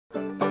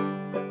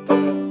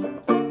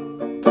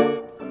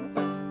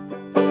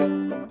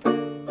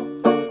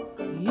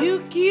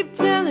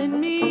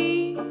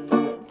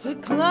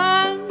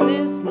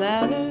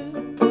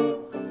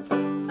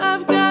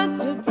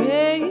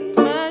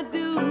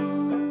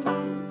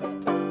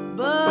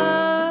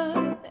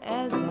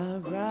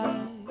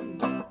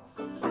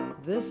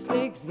the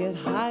stakes get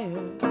higher.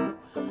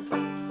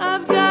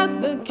 I've got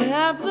the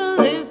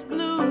capitalist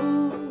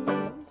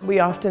blues. We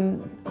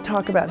often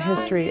talk about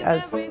history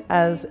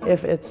as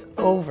if it's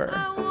over,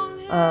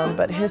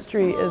 but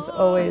history is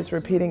always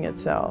repeating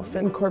itself.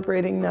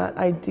 Incorporating that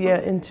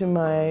idea into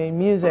my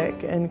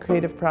music and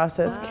creative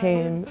process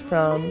came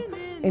from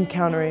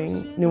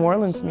encountering New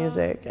Orleans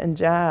music and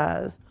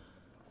jazz.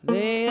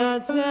 They are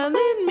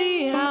telling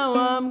me how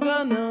I'm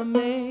gonna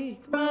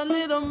make my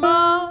little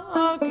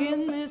mark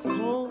in this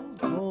cold,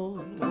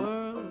 cold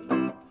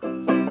world.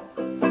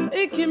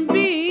 It can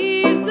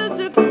be such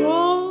a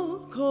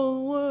cold,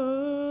 cold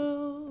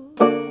world.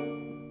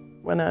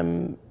 When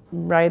I'm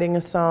writing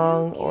a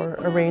song or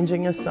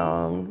arranging a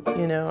song,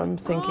 you know, I'm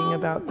thinking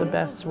about the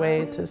best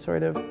way to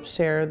sort of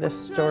share this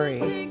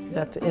story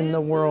that's in the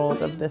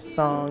world of this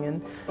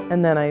song,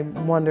 and then I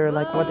wonder,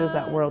 like, what does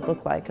that world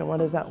look like, and what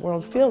does that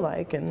world feel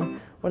like, and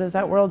what does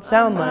that world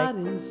sound like?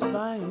 I'm not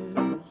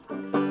inspired.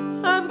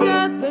 I've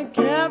got the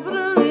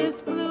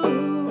capitalist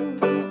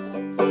blues,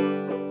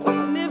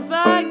 and if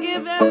I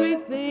give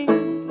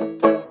everything,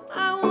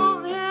 I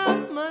won't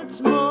have much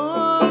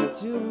more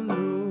to lose.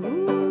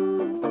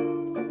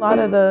 A lot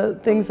of the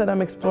things that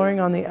I'm exploring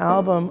on the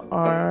album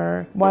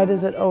are, why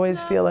does it always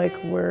feel like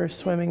we're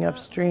swimming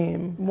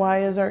upstream?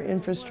 Why is our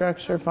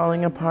infrastructure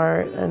falling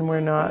apart and we're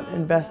not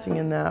investing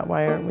in that?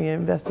 Why aren't we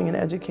investing in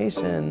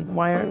education?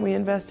 Why aren't we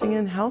investing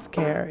in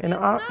healthcare, in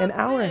our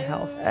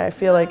health? I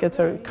feel like it's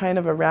a kind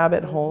of a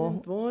rabbit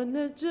hole. Born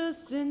to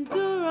just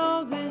endure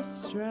all this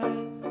strife,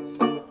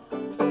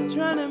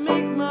 trying to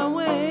make my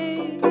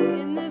way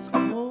in this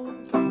cold,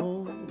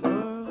 cold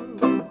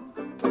world.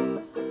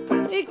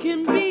 It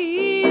can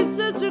be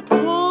such a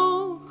cold